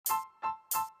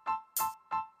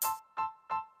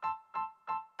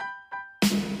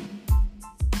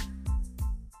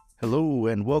Hello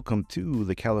and welcome to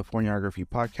the Californiography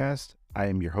Podcast. I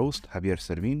am your host, Javier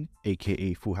Servin,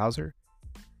 aka Fuhauser.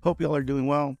 Hope y'all are doing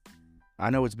well. I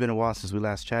know it's been a while since we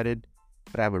last chatted,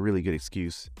 but I have a really good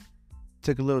excuse.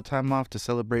 Took a little time off to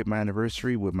celebrate my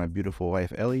anniversary with my beautiful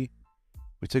wife, Ellie.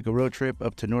 We took a road trip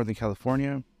up to Northern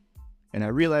California, and I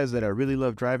realized that I really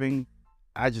love driving.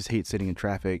 I just hate sitting in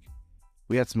traffic.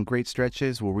 We had some great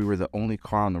stretches where we were the only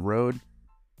car on the road.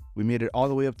 We made it all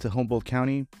the way up to Humboldt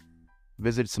County,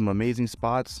 visited some amazing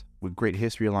spots with great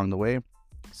history along the way,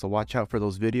 so watch out for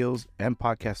those videos and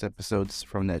podcast episodes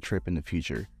from that trip in the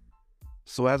future.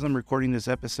 So as I'm recording this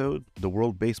episode, the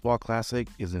World Baseball Classic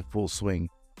is in full swing.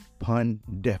 Pun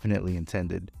definitely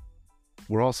intended.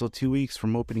 We're also 2 weeks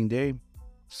from opening day,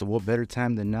 so what better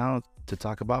time than now to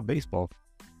talk about baseball?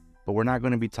 But we're not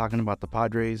going to be talking about the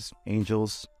Padres,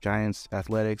 Angels, Giants,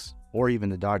 Athletics, or even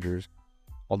the Dodgers,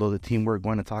 although the team we're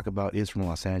going to talk about is from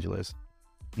Los Angeles.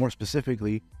 More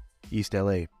specifically, East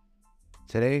LA.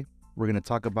 Today, we're going to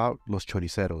talk about Los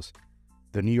Chorizeros,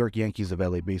 the New York Yankees of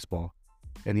LA baseball,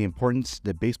 and the importance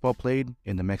that baseball played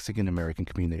in the Mexican-American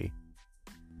community.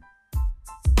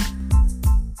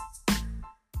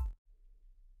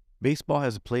 Baseball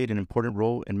has played an important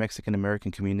role in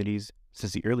Mexican-American communities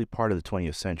since the early part of the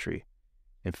 20th century.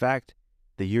 In fact,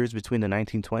 the years between the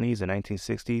 1920s and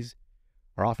 1960s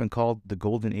are often called the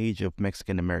golden age of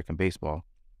Mexican-American baseball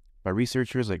by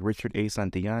researchers like Richard A.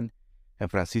 Santillan and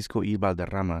Francisco E.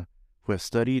 Valderrama, who have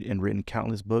studied and written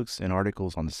countless books and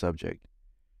articles on the subject.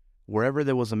 Wherever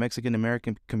there was a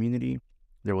Mexican-American community,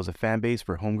 there was a fan base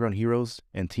for homegrown heroes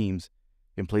and teams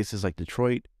in places like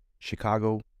Detroit,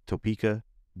 Chicago, Topeka,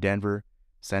 Denver,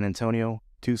 San Antonio,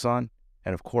 Tucson,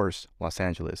 and of course, Los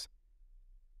Angeles.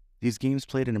 These games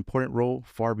played an important role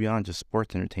far beyond just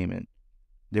sports entertainment.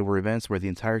 They were events where the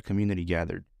entire community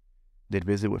gathered. They'd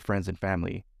visit with friends and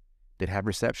family. They'd have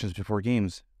receptions before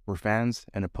games where fans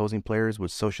and opposing players would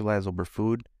socialize over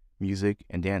food, music,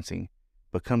 and dancing.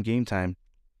 But come game time,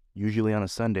 usually on a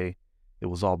Sunday, it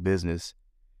was all business,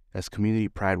 as community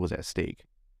pride was at stake.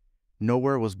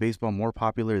 Nowhere was baseball more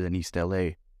popular than East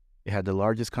LA. It had the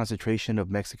largest concentration of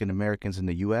Mexican Americans in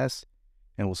the U.S.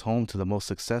 and was home to the most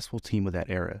successful team of that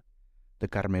era, the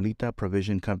Carmelita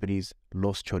Provision Company's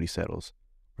Los Chorizeros,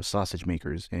 or sausage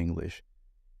makers in English.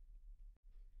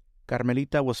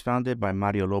 Carmelita was founded by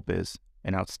Mario Lopez,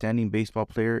 an outstanding baseball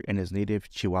player in his native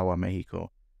Chihuahua,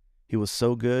 Mexico. He was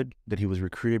so good that he was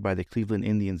recruited by the Cleveland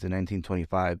Indians in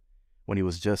 1925 when he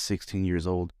was just 16 years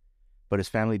old, but his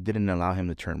family didn't allow him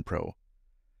to turn pro.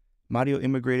 Mario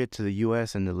immigrated to the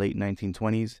U.S. in the late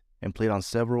 1920s and played on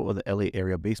several of the LA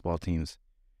area baseball teams.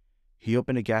 He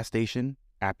opened a gas station,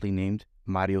 aptly named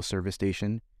Mario Service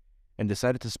Station, and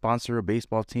decided to sponsor a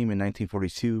baseball team in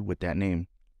 1942 with that name.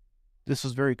 This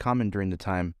was very common during the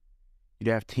time.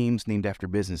 You'd have teams named after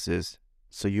businesses,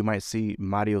 so you might see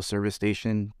Mario Service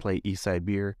Station play Eastside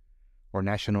Beer, or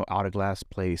National Autoglass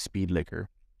play Speed Liquor.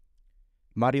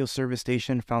 Mario Service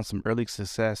Station found some early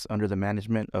success under the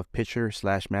management of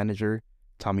pitcher/manager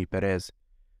Tommy Perez,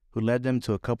 who led them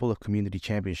to a couple of community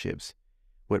championships,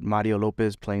 with Mario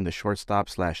Lopez playing the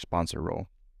shortstop/sponsor role.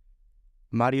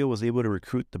 Mario was able to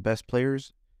recruit the best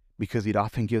players because he'd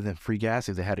often give them free gas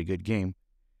if they had a good game,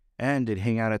 and they'd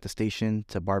hang out at the station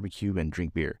to barbecue and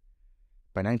drink beer.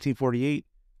 By 1948,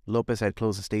 Lopez had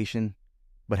closed the station,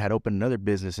 but had opened another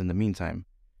business in the meantime,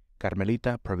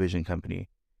 Carmelita Provision Company.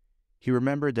 He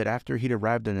remembered that after he'd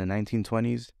arrived in the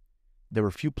 1920s, there were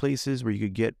few places where you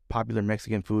could get popular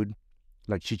Mexican food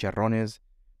like chicharrones,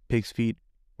 pig's feet,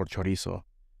 or chorizo.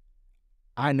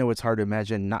 I know it's hard to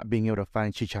imagine not being able to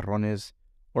find chicharrones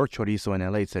or chorizo in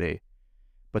LA today,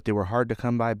 but they were hard to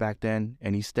come by back then,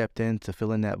 and he stepped in to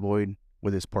fill in that void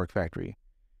with his pork factory.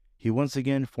 He once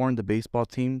again formed the baseball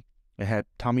team and had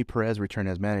Tommy Perez return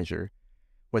as manager,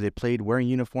 where they played wearing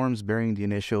uniforms bearing the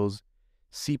initials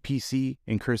CPC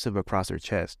in cursive across their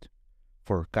chest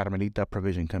for Carmelita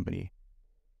Provision Company.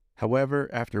 However,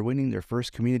 after winning their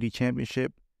first community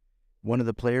championship, one of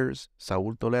the players,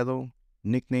 Saul Toledo,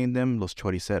 nicknamed them Los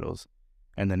Chorizeros,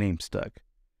 and the name stuck.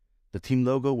 The team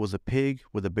logo was a pig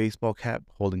with a baseball cap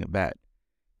holding a bat,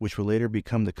 which would later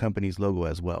become the company's logo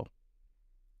as well.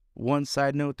 One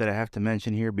side note that I have to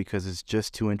mention here because it's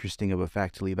just too interesting of a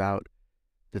fact to leave out,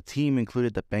 the team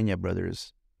included the Peña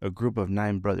brothers, a group of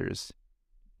 9 brothers.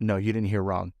 No, you didn't hear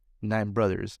wrong, 9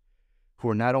 brothers, who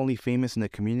were not only famous in the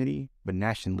community, but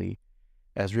nationally,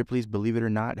 as Ripley's Believe It or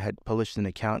Not had published an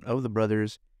account of the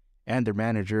brothers and their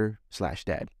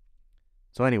manager/dad.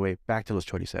 So anyway, back to Los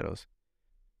Chorizeros.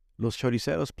 Los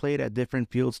Chorizeros played at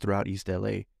different fields throughout East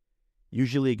LA,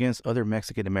 usually against other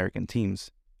Mexican-American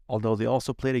teams, although they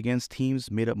also played against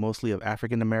teams made up mostly of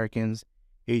African Americans,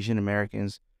 Asian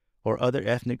Americans, or other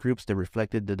ethnic groups that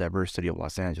reflected the diversity of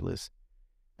Los Angeles.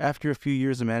 After a few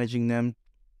years of managing them,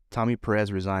 Tommy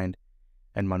Perez resigned,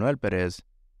 and Manuel Perez,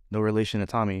 no relation to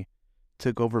Tommy,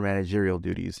 took over managerial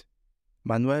duties.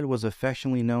 Manuel was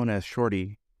affectionately known as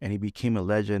Shorty, and he became a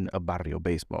legend of Barrio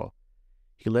baseball.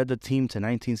 He led the team to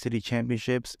 19 city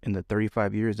championships in the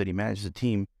 35 years that he managed the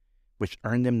team, which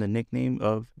earned him the nickname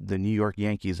of the New York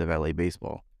Yankees of LA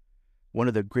baseball. One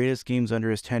of the greatest games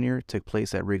under his tenure took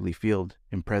place at Wrigley Field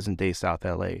in present-day South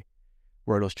LA,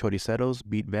 where Los Chorizeros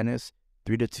beat Venice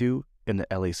 3-2 in the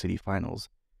LA City Finals.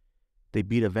 They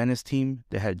beat a Venice team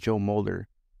that had Joe Mulder,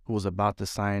 who was about to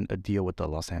sign a deal with the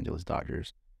Los Angeles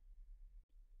Dodgers.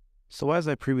 So as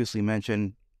I previously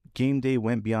mentioned, game day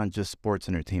went beyond just sports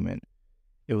entertainment.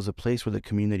 It was a place where the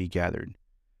community gathered.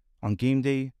 On game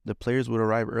day, the players would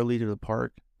arrive early to the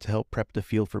park to help prep the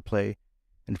field for play,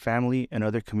 and family and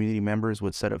other community members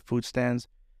would set up food stands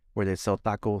where they'd sell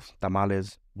tacos,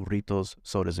 tamales, burritos,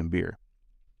 sodas, and beer.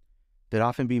 There'd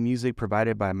often be music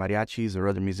provided by mariachis or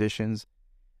other musicians,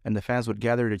 and the fans would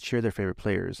gather to cheer their favorite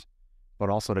players, but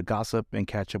also to gossip and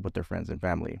catch up with their friends and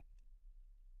family.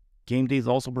 Game days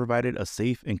also provided a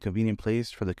safe and convenient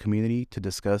place for the community to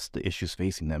discuss the issues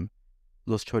facing them.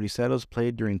 Los Choriceros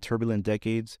played during turbulent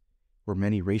decades where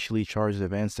many racially charged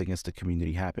events against the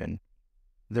community happened.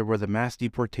 There were the mass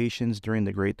deportations during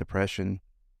the Great Depression,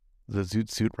 the Zoot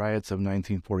Suit riots of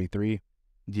 1943,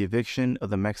 the eviction of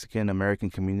the Mexican-American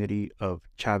community of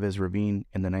Chavez Ravine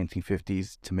in the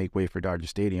 1950s to make way for Dodger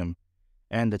Stadium,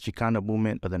 and the Chicano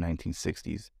movement of the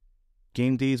 1960s.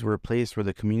 Game days were a place where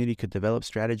the community could develop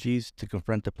strategies to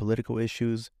confront the political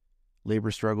issues,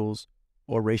 labor struggles,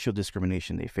 or racial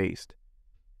discrimination they faced.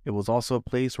 It was also a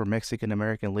place where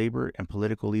Mexican-American labor and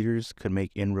political leaders could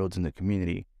make inroads in the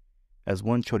community. As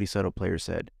one Choricero player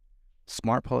said,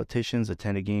 smart politicians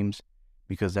attended games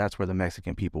because that's where the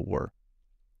Mexican people were.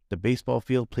 The baseball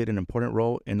field played an important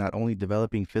role in not only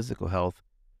developing physical health,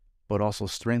 but also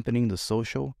strengthening the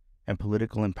social and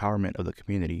political empowerment of the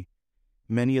community.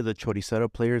 Many of the Choricero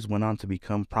players went on to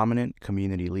become prominent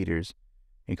community leaders,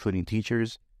 including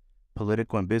teachers,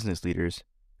 political and business leaders,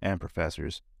 and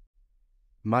professors.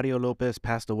 Mario Lopez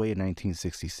passed away in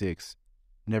 1966,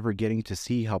 never getting to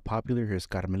see how popular his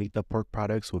Carmelita pork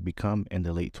products would become in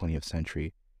the late 20th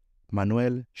century.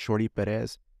 Manuel Shorty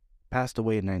Perez passed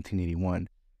away in 1981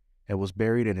 and was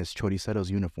buried in his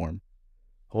Choriceros uniform,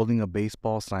 holding a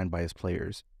baseball signed by his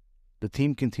players. The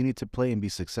team continued to play and be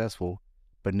successful,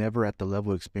 but never at the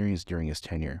level experienced during his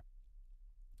tenure.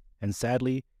 And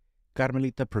sadly,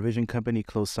 Carmelita Provision Company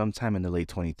closed sometime in the late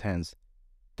 2010s.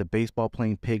 The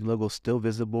baseball-playing pig logo still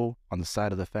visible on the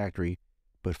side of the factory,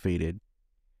 but faded.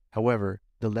 However,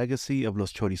 the legacy of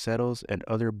Los Choriceros and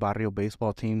other barrio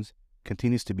baseball teams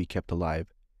continues to be kept alive.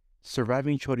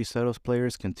 Surviving Choriceros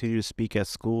players continue to speak at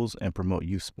schools and promote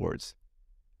youth sports.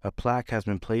 A plaque has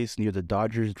been placed near the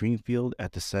Dodgers' dream field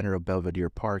at the center of Belvedere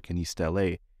Park in East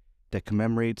LA that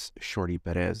commemorates Shorty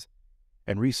Perez,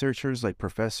 and researchers like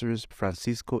Professors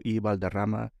Francisco E.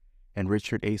 Valderrama and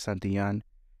Richard A. Santillan,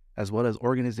 as well as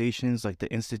organizations like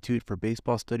the Institute for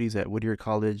Baseball Studies at Whittier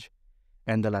College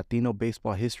and the Latino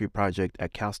Baseball History Project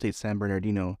at Cal State San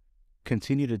Bernardino,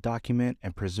 continue to document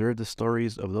and preserve the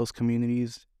stories of those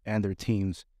communities and their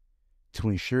teams to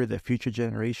ensure that future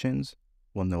generations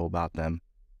will know about them.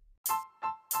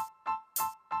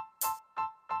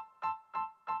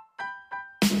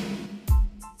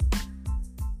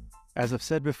 As I've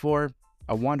said before,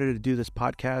 I wanted to do this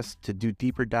podcast to do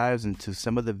deeper dives into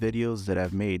some of the videos that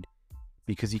I've made,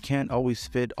 because you can't always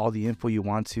fit all the info you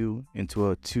want to into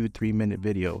a 2-3 minute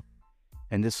video,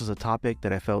 and this was a topic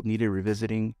that I felt needed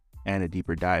revisiting and a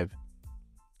deeper dive.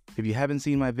 If you haven't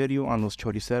seen my video on Los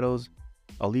Choriceros,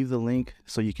 I'll leave the link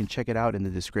so you can check it out in the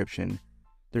description.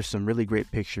 There's some really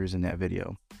great pictures in that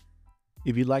video.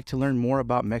 If you'd like to learn more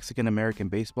about Mexican American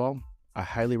baseball, I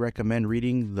highly recommend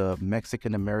reading the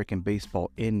Mexican American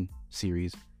Baseball In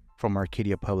series from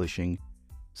Arcadia Publishing.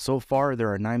 So far,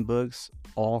 there are 9 books,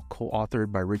 all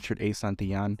co-authored by Richard A.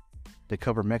 Santillan, that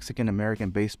cover Mexican American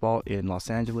baseball in Los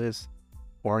Angeles,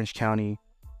 Orange County,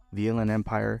 the Inland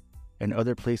Empire, and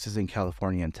other places in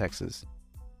California and Texas.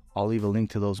 I'll leave a link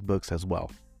to those books as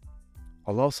well.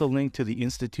 I'll also link to the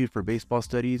Institute for Baseball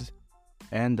Studies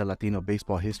and the Latino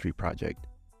Baseball History Project.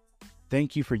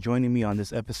 Thank you for joining me on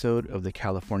this episode of the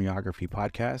Californiography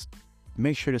Podcast.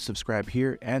 Make sure to subscribe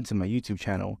here and to my YouTube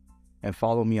channel, and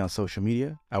follow me on social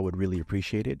media. I would really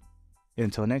appreciate it.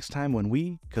 Until next time, when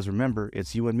we, because remember,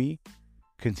 it's you and me,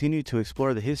 continue to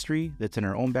explore the history that's in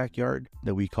our own backyard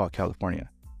that we call California.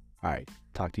 All right,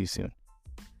 talk to you soon.